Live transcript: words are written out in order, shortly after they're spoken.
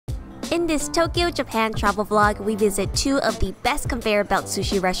In this Tokyo, Japan travel vlog, we visit 2 of the best conveyor belt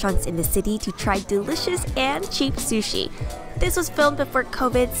sushi restaurants in the city to try delicious and cheap sushi. This was filmed before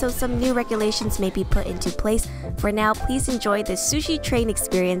COVID, so some new regulations may be put into place. For now, please enjoy the sushi train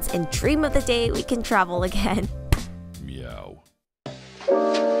experience and dream of the day we can travel again. Meow.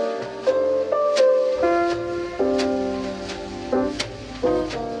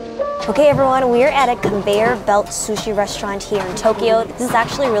 Okay everyone, we're at a conveyor belt sushi restaurant here in Tokyo. This is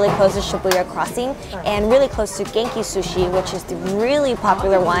actually really close to Shibuya crossing and really close to Genki Sushi, which is the really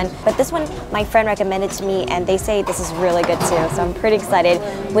popular one. But this one my friend recommended to me and they say this is really good too, so I'm pretty excited.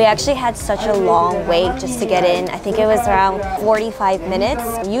 We actually had such a long wait just to get in. I think it was around 45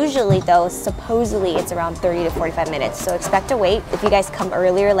 minutes. Usually though, supposedly it's around 30 to 45 minutes, so expect a wait. If you guys come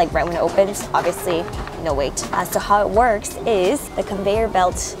earlier, like right when it opens, obviously no wait. So how it works is the conveyor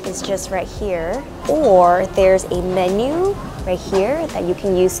belt is just right here, or there's a menu right here that you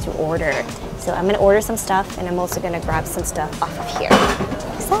can use to order. So I'm gonna order some stuff and I'm also gonna grab some stuff off of here.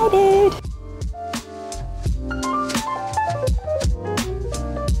 Excited!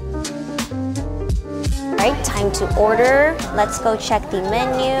 Alright, time to order. Let's go check the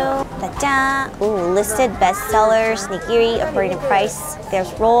menu. Ta-da! Ooh, listed bestsellers, nigiri according to price.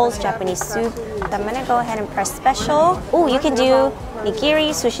 There's rolls, Japanese soup. I'm gonna go ahead and press special. Ooh, you can do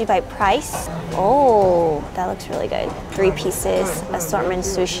nigiri, sushi by price. Oh, that looks really good. 3 pieces, assortment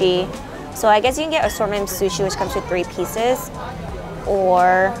sushi. So I guess you can get assortment sushi, which comes with 3 pieces,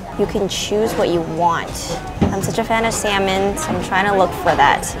 or you can choose what you want. I'm such a fan of salmon, so I'm trying to look for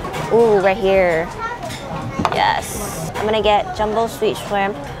that. Ooh, right here. Yes. I'm gonna get jumbo sweet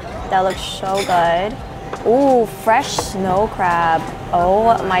shrimp. That looks so good. Ooh, fresh snow crab.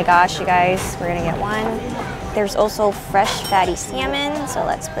 Oh my gosh, you guys, we're gonna get one. There's also fresh fatty salmon, so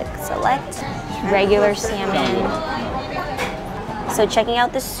let's click select. Regular salmon. So checking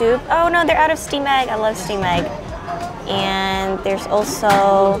out the soup. Oh no, they're out of steam egg. I love steam egg. And there's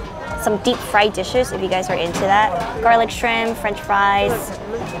also some deep fried dishes if you guys are into that. Garlic shrimp, french fries,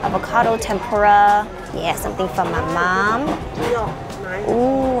 avocado tempura. Yeah, something from my mom.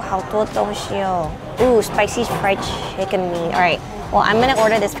 Ooh, 好多东西哦. Ooh, spicy fried chicken meat. All right, well, I'm gonna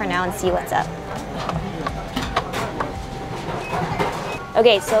order this for now and see what's up.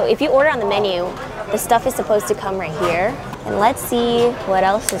 Okay, so if you order on the menu, the stuff is supposed to come right here. And let's see what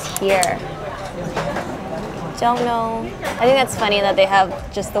else is here. Don't know. I think that's funny that they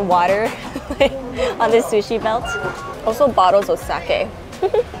have just the water on the sushi belt. Also bottles of sake.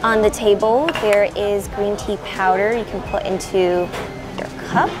 On the table, there is green tea powder you can put into your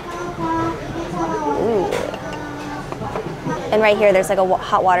cup. Ooh. And right here, there's like a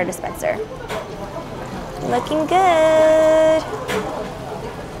hot water dispenser. Looking good.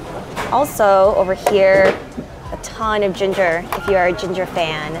 Also, over here, a ton of ginger, if you are a ginger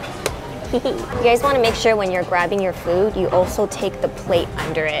fan. You guys want to make sure when you're grabbing your food, you also take the plate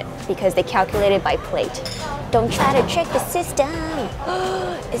under it, because they calculate it by plate. Don't try to trick the system.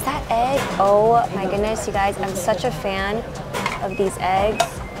 Is that egg? Oh my goodness, you guys, I'm such a fan of these eggs.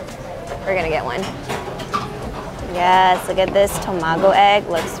 We're gonna get one. Yes, look at this tomago egg,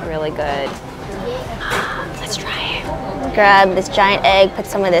 looks really good. Let's try it. Grab this giant egg, put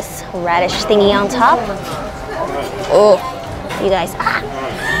some of this radish thingy on top. Oh, you guys.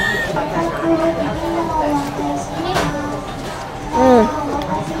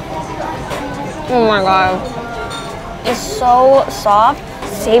 Oh my god. It's so soft,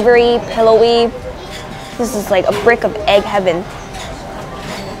 savory, pillowy. This is like a brick of egg heaven.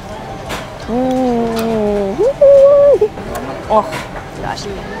 Oh gosh.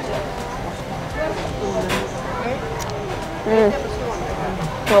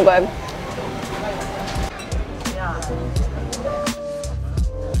 So good.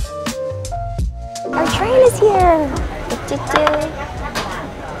 Our train is here.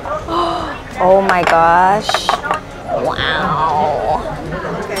 Oh my gosh. Wow.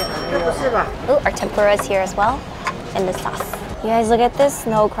 Ooh, our tempura is here as well. And the sauce. You guys, look at this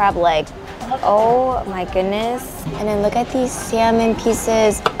snow crab leg. Oh my goodness. And then look at these salmon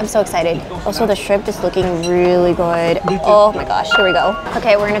pieces. I'm so excited. Also, the shrimp is looking really good. Oh my gosh, here we go.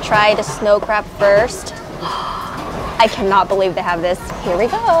 Okay, we're gonna try the snow crab first. I cannot believe they have this. Here we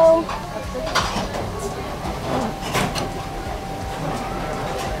go.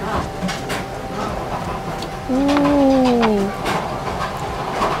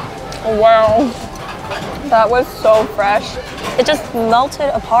 Wow, that was so fresh. It just melted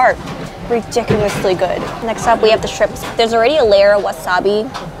apart. Ridiculously good. Next up, we have the shrimps. There's already a layer of wasabi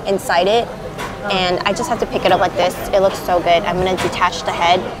inside it, and I just have to pick it up like this. It looks so good. I'm gonna detach the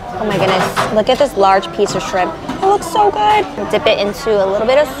head. Oh my goodness, look at this large piece of shrimp. looks so good. Dip it into a little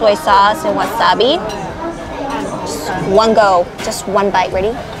bit of soy sauce and wasabi. Just one go, just one bite.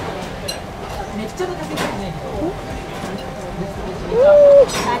 Ready?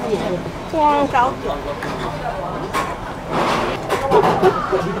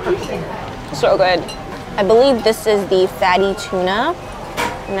 So good. I believe this is the fatty tuna.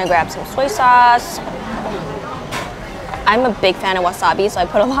 I'm gonna grab some soy sauce. I'm a big fan of wasabi, so I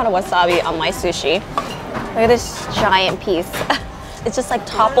put a lot of wasabi on my sushi. Look at this giant piece. It just like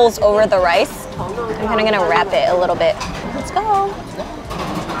topples over the rice. I'm kind of gonna wrap it a little bit. Let's go.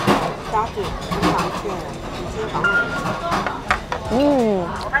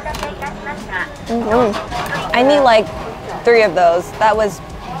 I need like 3 of those. That was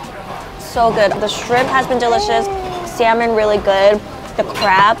so good. The shrimp has been delicious. Salmon really good. The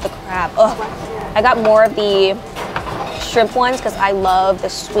crab. Ugh. I got more of the shrimp ones because I love the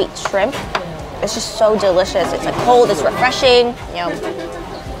sweet shrimp. It's just so delicious. It's like cold, it's refreshing. Yum.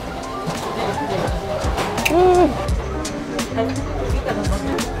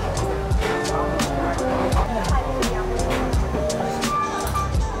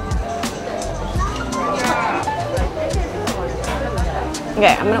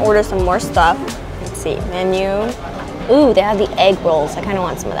 Okay, I'm gonna order some more stuff. Let's see, menu. Ooh, they have the egg rolls. I kind of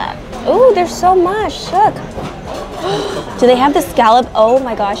want some of that. Ooh, there's so much. Look. Do they have the scallop? Oh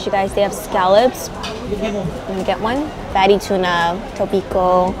my gosh, you guys, they have scallops. Let me get one. Fatty tuna,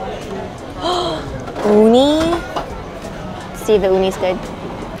 topiko. Uni. See if the uni's good.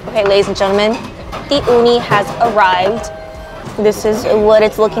 Okay, ladies and gentlemen, the uni has arrived. This is what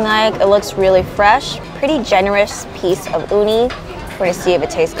it's looking like. It looks really fresh. Pretty generous piece of uni. We're gonna see if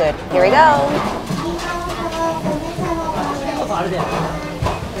it tastes good. Here we go.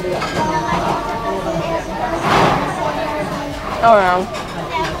 Oh yeah.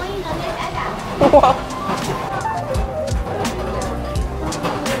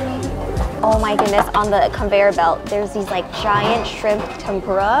 Oh my goodness, on the conveyor belt, there's these like giant shrimp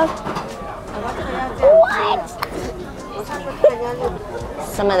tempura. What?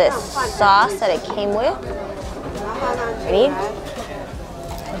 Some of this sauce that it came with. Ready?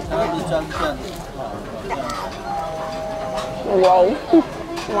 Whoa.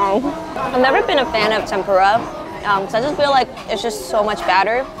 Wow. I've never been a fan of tempura, so I just feel like it's just so much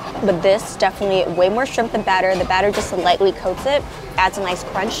batter. But this definitely way more shrimp than batter. The batter just lightly coats it, adds a nice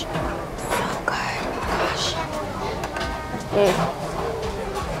crunch. So good.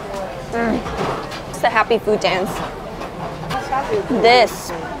 Gosh. It's the happy food dance.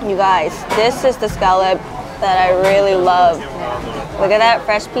 This, you guys, this is the scallop that I really love. Look at that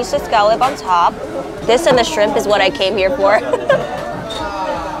fresh piece of scallop on top. This and the shrimp is what I came here for.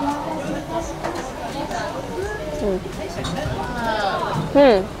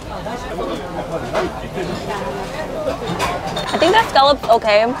 I think that scallop's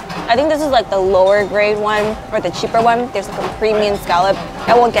okay. I think this is like the lower grade one or the cheaper one. There's like a premium scallop.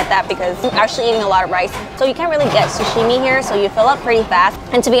 I won't get that because I'm actually eating a lot of rice. So you can't really get sashimi here, so you fill up pretty fast.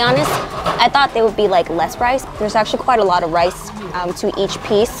 And to be honest, I thought they would be like less rice. There's actually quite a lot of rice to each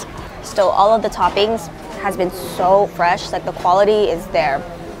piece. Still, all of the toppings has been so fresh, like the quality is there.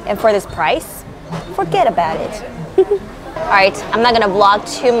 And for this price, forget about it. All right, I'm not gonna vlog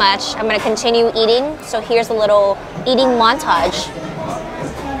too much. I'm gonna continue eating. So here's a little eating montage.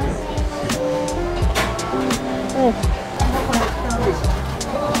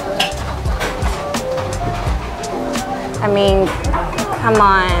 I mean, come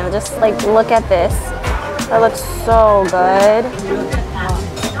on, just like look at this. That looks so good.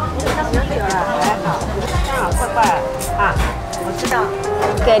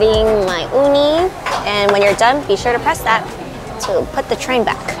 Getting my uni, and when you're done, be sure to press that to put the train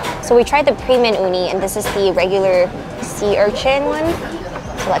back. So we tried the premium uni, and this is the regular sea urchin one.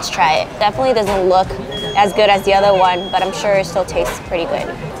 So let's try it. Definitely doesn't look as good as the other one, but I'm sure it still tastes pretty good.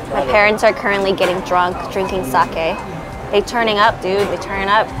 My parents are currently getting drunk, drinking sake. They turning up, dude. They turning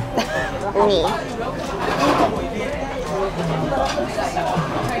up. Uni.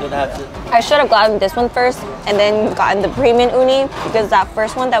 I should have gotten this one first and then gotten the premium uni because that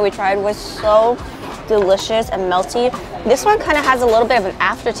first one that we tried was so delicious and melty. This one kind of has a little bit of an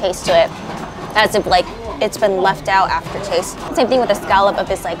aftertaste to it, as if like it's been left out aftertaste. Same thing with the scallop of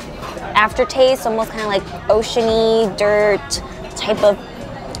this like aftertaste, almost kind of like oceany, dirt type of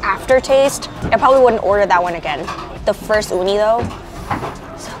aftertaste. I probably wouldn't order that one again. The first uni though,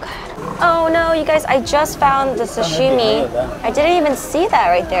 so good. Oh no, you guys, I just found the sashimi. I didn't even see that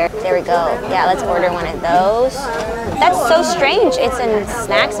right there. There we go. Yeah, let's order one of those. That's so strange. It's in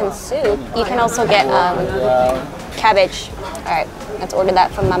snacks and soup. You can also get cabbage. All right, let's order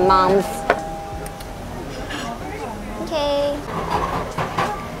that from my mom's.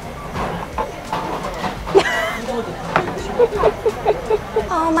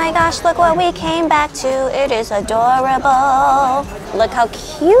 Oh my gosh, look what we came back to. It is adorable. Look how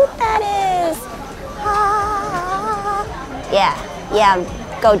cute that is. Ah. Yeah,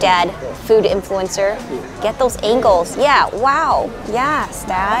 go dad. Food influencer. Get those angles. Yeah, wow. Yes,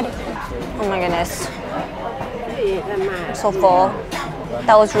 dad. Oh my goodness. I'm so full.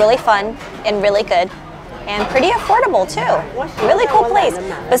 That was really fun and really good. And pretty affordable too. Really cool place.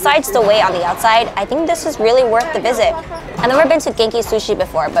 Besides the wait on the outside, I think this is really worth the visit. I've never been to Genki Sushi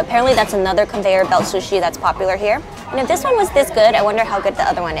before, but apparently that's another conveyor belt sushi that's popular here. And if this one was this good, I wonder how good the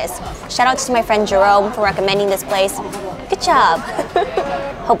other one is. Shout out to my friend Jerome for recommending this place. Good job.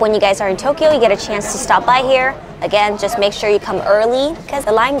 Hope when you guys are in Tokyo, you get a chance to stop by here. Again, just make sure you come early because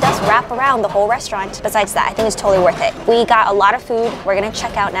the line does wrap around the whole restaurant. Besides that, I think it's totally worth it. We got a lot of food. We're gonna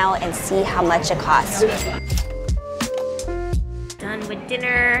check out now and see how much it costs. Done with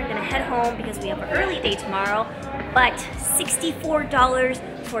dinner. Gonna head home because we have an early day tomorrow. But $64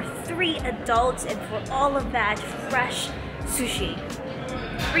 for 3 adults and for all of that fresh sushi.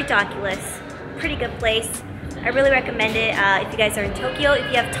 Ridiculous. Pretty good place. I really recommend it if you guys are in Tokyo.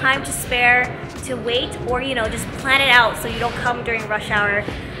 If you have time to spare to wait, or just plan it out so you don't come during rush hour.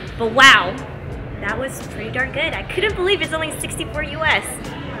 But wow, that was pretty darn good. I couldn't believe it's only 64 US.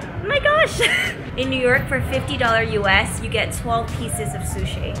 Oh my gosh! In New York, for $50 US, you get 12 pieces of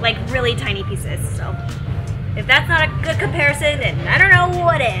sushi, like really tiny pieces. So if that's not a good comparison, then I don't know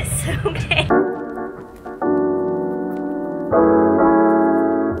what is. Okay.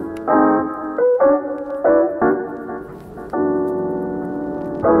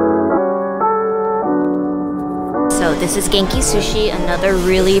 So this is Genki Sushi, another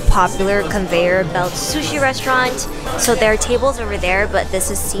really popular conveyor belt sushi restaurant. So there are tables over there, but this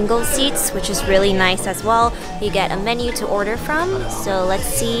is single seats, which is really nice as well. You get a menu to order from, so let's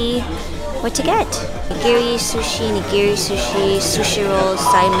see what to get. Nigiri sushi, sushi rolls,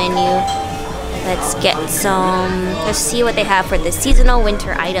 side menu. Let's get some, let's see what they have for the seasonal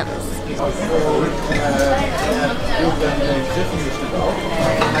winter items.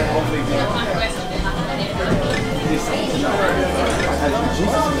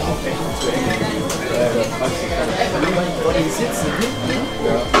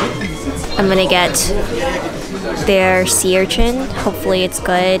 I'm gonna get their sea urchin. Hopefully it's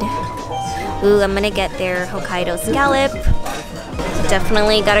good. Ooh, I'm gonna get their Hokkaido scallop.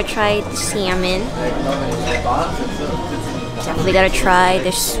 Definitely gotta try salmon. Definitely gotta try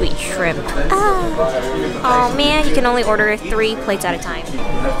the sweet shrimp. Ah. Oh man, you can only order 3 plates at a time.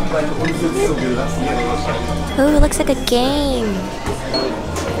 Ooh, looks like a game.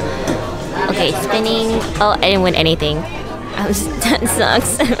 Okay, spinning. Oh, I didn't win anything. That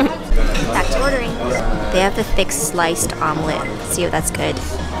sucks. Back to ordering. They have the thick sliced omelet. Let's see if that's good.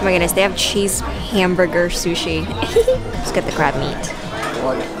 Oh my goodness, they have cheese hamburger sushi. Let's get the crab meat.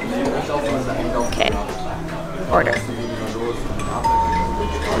 Okay, order.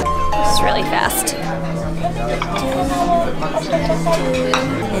 This is really fast.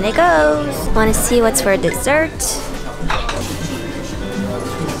 And it goes. Want to see what's for dessert?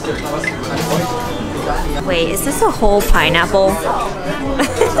 Wait, is this a whole pineapple?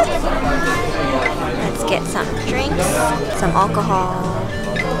 Let's get some drinks, some alcohol.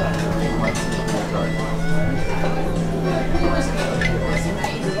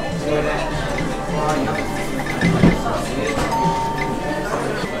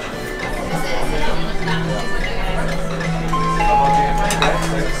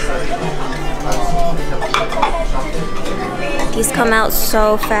 These come out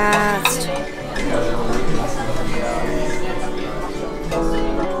so fast.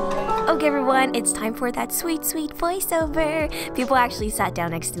 Okay everyone, it's time for that sweet voiceover. People actually sat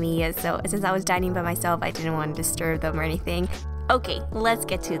down next to me, so since I was dining by myself, I didn't want to disturb them or anything. Okay, let's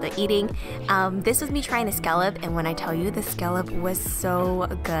get to the eating. This was me trying the scallop, and when I tell you, the scallop was so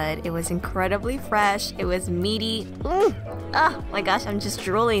good. It was incredibly fresh, it was meaty. Oh my gosh, I'm just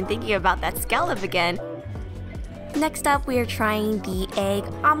drooling thinking about that scallop again. Next up, we are trying the egg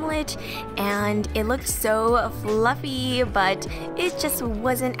omelet, and it looked so fluffy, but it just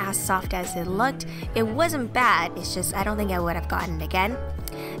wasn't as soft as it looked. It wasn't bad, it's just I don't think I would have gotten it again.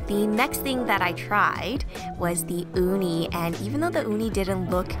 The next thing that I tried was the uni, and even though the uni didn't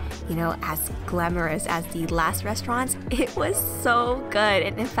look, as glamorous as the last restaurants, it was so good,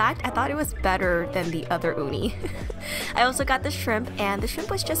 and in fact, I thought it was better than the other uni. I also got the shrimp, and the shrimp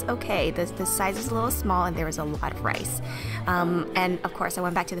was just okay. The size is a little small, and there was a lot of rice. And of course, I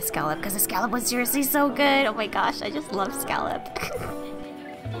went back to the scallop, because the scallop was seriously so good. Oh my gosh, I just love scallop.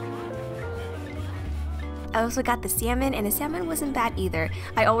 I also got the salmon, and the salmon wasn't bad either.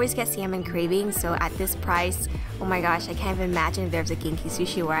 I always get salmon cravings, so at this price, oh my gosh, I can't even imagine if there's a Genki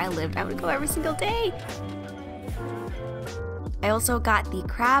Sushi where I lived. I would go every single day. I also got the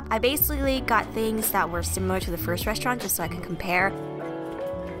crab. I basically got things that were similar to the first restaurant just so I could compare.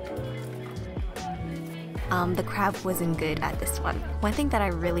 The crab wasn't good at this one. One thing that I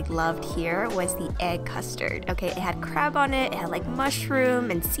really loved here was the egg custard. Okay, it had crab on it, it had like mushroom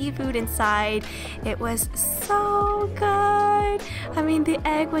and seafood inside. It was so good. I mean, the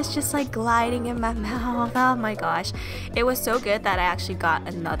egg was just like gliding in my mouth. Oh my gosh. It was so good that I actually got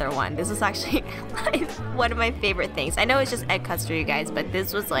another one. This was actually like one of my favorite things. I know it's just egg custard, you guys, but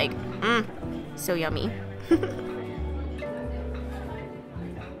this was like, so yummy.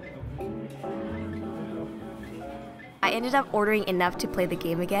 I ended up ordering enough to play the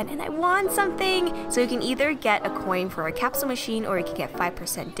game again, and I won something! So you can either get a coin for a capsule machine or you can get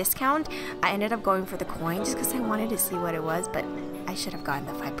 5% discount. I ended up going for the coin just because I wanted to see what it was, but I should have gotten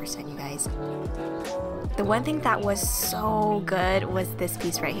the 5%, you guys. The one thing that was so good was this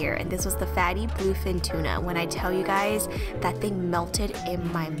piece right here, and this was the fatty bluefin tuna. When I tell you guys, that thing melted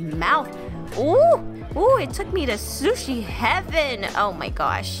in my mouth. Ooh! Ooh, it took me to sushi heaven! Oh my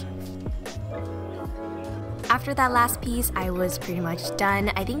gosh. After that last piece, I was pretty much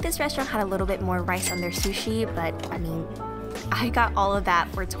done. I think this restaurant had a little bit more rice on their sushi, but I mean, I got all of that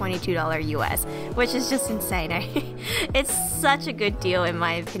for $22 US, which is just insane. It's such a good deal in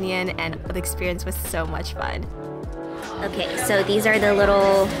my opinion, and the experience was so much fun. Okay, so these are the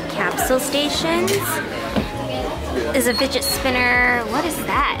little capsule stations. There's a fidget spinner. What is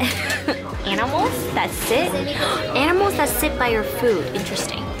that? Animals that sit? Animals that sit by your food.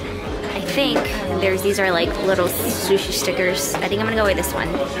 Interesting. I think these are like little sushi stickers. I think I'm gonna go with this one.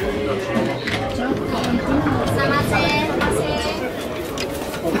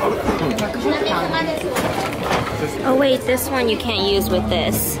 Oh wait, this one you can't use with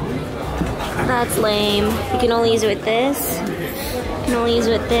this. That's lame. You can only use it with this. You can only use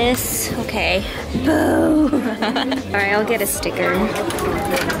it with this. Okay. Boo! Alright, I'll get a sticker.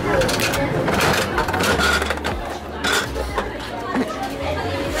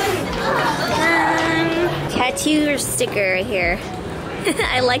 Tattoo or sticker right here.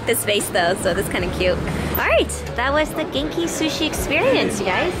 I like this face though, so that's kind of cute. Alright, that was the Genki Sushi experience, you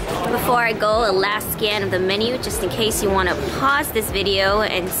guys. Before I go, a last scan of the menu, just in case you want to pause this video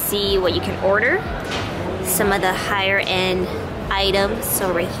and see what you can order. Some of the higher end items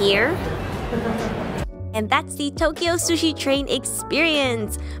over here. And that's the Tokyo Sushi Train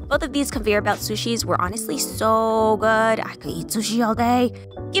experience. Both of these conveyor belt sushis were honestly so good. I could eat sushi all day.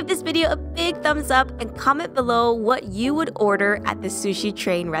 Give this video a big thumbs up and comment below what you would order at the Sushi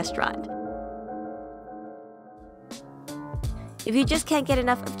Train restaurant. If you just can't get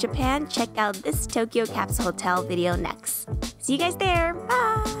enough of Japan, check out this Tokyo Capsule Hotel video next. See you guys there.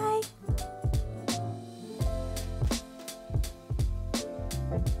 Bye!